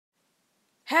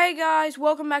Hey guys,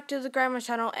 welcome back to the Grammar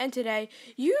Channel, and today,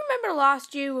 you remember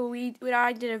last year when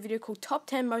I did a video called Top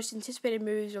 10 Most Anticipated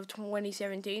Movies of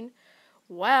 2017?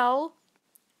 Well,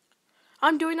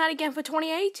 I'm doing that again for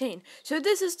 2018. So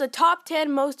this is the Top 10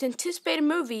 Most Anticipated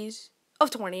Movies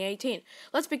of 2018.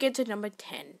 Let's begin to number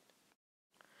 10.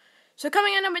 So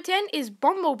coming at number 10 is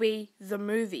Bumblebee, the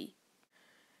movie.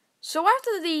 So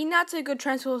after the not so good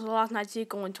Transformers: The Last Night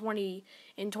sequel in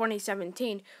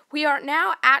 2017, we are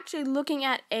now actually looking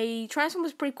at a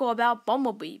Transformers prequel about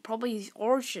Bumblebee, probably his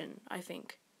origin, I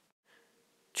think.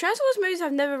 Transformers movies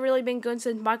have never really been good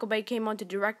since Michael Bay came on to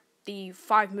direct the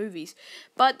 5 movies,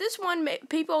 but this one,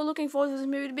 people are looking forward to this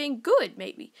movie being good,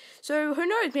 maybe. So who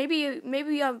knows? Maybe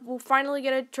we'll finally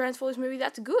get a Transformers movie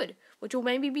that's good, which will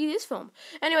maybe be this film.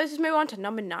 Anyways, let's move on to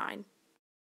number 9.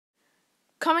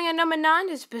 Coming at number 9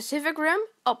 is Pacific Rim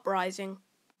Uprising.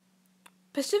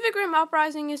 Pacific Rim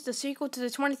Uprising is the sequel to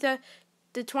the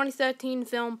 2013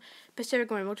 film Pacific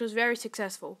Rim, which was very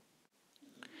successful.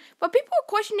 But people are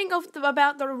questioning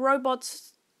about the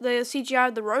robots, the CGI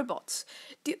of the robots.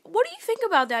 What do you think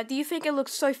about that? Do you think it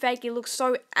looks so fake, it looks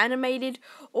so animated,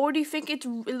 or do you think it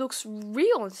looks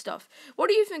real and stuff? What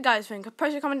do you guys think?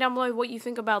 Press a comment down below what you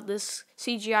think about this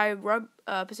CGI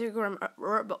Pacific Rim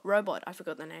robot. I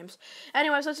forgot the names.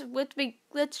 Anyways,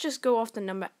 let's just go off to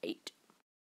number 8.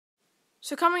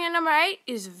 So coming at number 8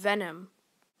 is Venom.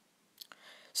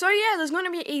 So yeah, there's going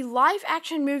to be a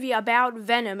live-action movie about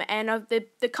Venom, and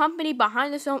the company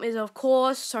behind the film is, of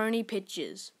course, Sony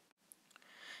Pictures.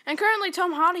 And currently,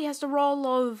 Tom Hardy has the role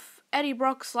of Eddie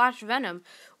Brock / Venom.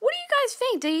 What do you guys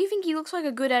think? Do you think he looks like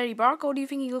a good Eddie Brock, or do you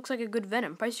think he looks like a good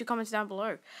Venom? Post your comments down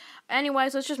below.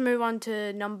 Anyways, let's just move on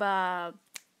to number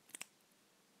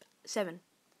 7.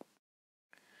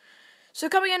 So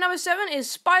coming at number 7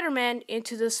 is Spider-Man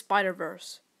Into the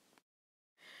Spider-Verse.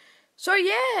 So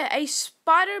yeah, an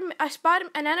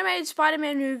animated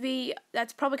Spider-Man movie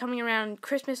that's probably coming around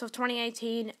Christmas of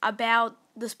 2018 about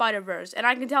the Spider-Verse. And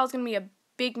I can tell it's going to be a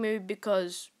big movie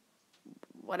because,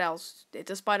 what else?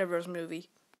 It's a Spider-Verse movie.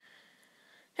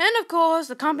 And of course,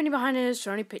 the company behind it is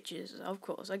Sony Pictures, of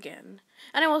course, again.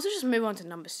 Anyways, let's just move on to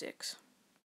number 6.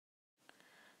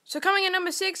 So coming at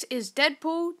number 6 is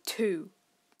Deadpool 2.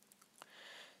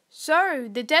 So,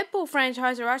 the Deadpool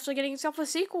franchise are actually getting itself a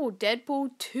sequel, Deadpool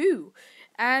 2.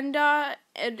 And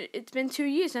it's been 2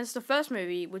 years since the first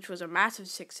movie, which was a massive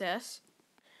success.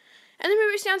 And the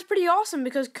movie sounds pretty awesome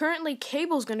because currently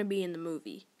Cable's going to be in the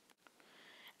movie.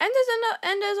 And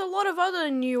there's a lot of other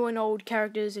new and old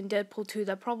characters in Deadpool 2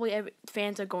 that probably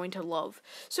fans are going to love.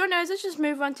 So anyways, let's just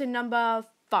move on to number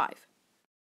 5.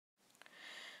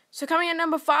 So coming at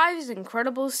number 5 is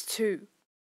Incredibles 2.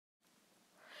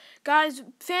 Guys,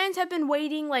 fans have been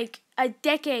waiting like a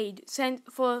decade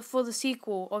for the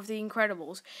sequel of The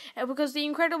Incredibles. Because The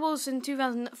Incredibles in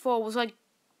 2004 was like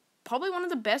probably one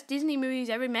of the best Disney movies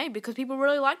ever made because people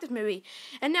really liked this movie.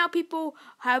 And now people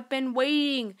have been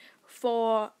waiting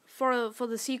for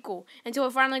the sequel until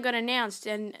it finally got announced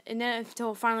and then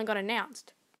until it finally got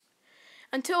announced.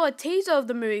 Until a teaser of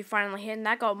the movie finally hit, and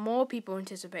that got more people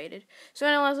anticipated. So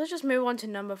anyways, let's just move on to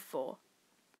number 4.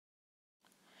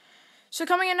 So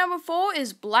coming in number 4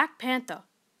 is Black Panther.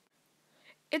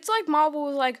 It's like Marvel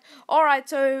was like, alright,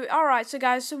 so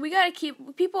guys, so we gotta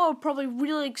people are probably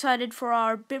really excited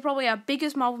for probably our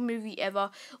biggest Marvel movie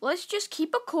ever. Let's just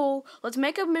keep it cool. Let's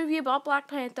make a movie about Black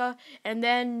Panther, and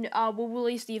then we'll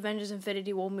release the Avengers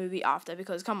Infinity War movie after,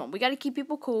 because come on, we gotta keep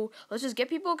people cool. Let's just get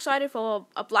people excited for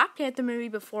a Black Panther movie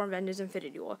before Avengers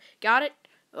Infinity War. Got it?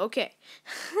 Okay.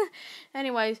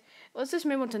 Anyways, let's just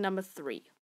move on to number 3.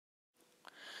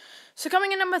 So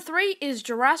coming in number 3 is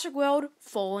Jurassic World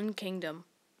Fallen Kingdom.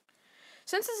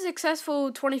 Since the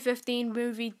successful 2015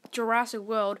 movie Jurassic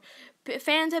World,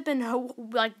 fans have been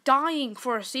dying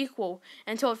for a sequel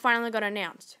until it finally got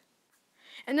announced.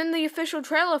 And then the official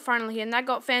trailer finally hit, and that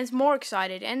got fans more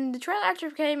excited. And the trailer actually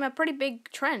became a pretty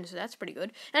big trend, so that's pretty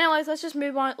good. Anyways, let's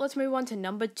move on to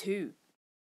number 2.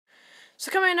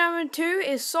 So coming in number 2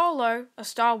 is Solo, a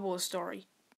Star Wars story.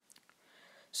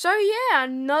 So yeah,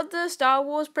 another Star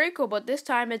Wars prequel, but this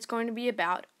time it's going to be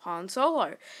about Han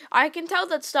Solo. I can tell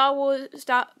that Star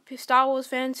Wars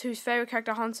fans whose favorite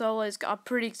character Han Solo is are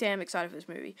pretty damn excited for this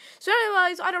movie. So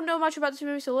anyways, I don't know much about this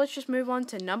movie, so let's just move on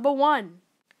to number 1.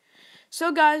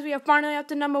 So guys, we are finally up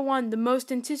to number 1. The most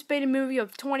anticipated movie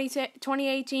of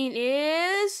 2018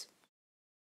 is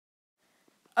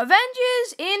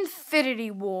Avengers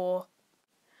Infinity War.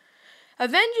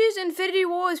 Avengers Infinity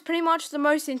War is pretty much the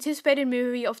most anticipated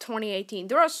movie of 2018.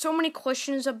 There are so many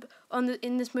questions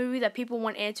in this movie that people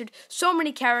want answered. So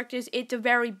many characters. It's a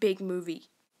very big movie.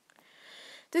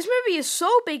 This movie is so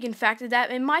big, in fact, that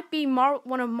it might be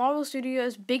one of Marvel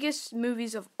Studios' biggest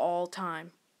movies of all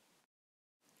time.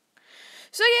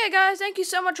 So yeah, guys, thank you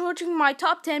so much for watching my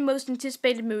top 10 most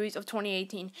anticipated movies of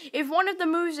 2018. If one of the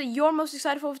movies that you're most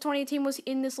excited for 2018 was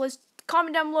in this list,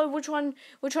 comment down below which one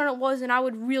it was, and I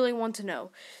would really want to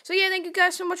know. So yeah, thank you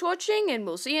guys so much for watching, and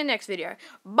we'll see you in the next video.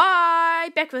 Bye!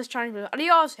 Breakfast Chinese.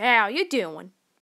 Adios. How you doing?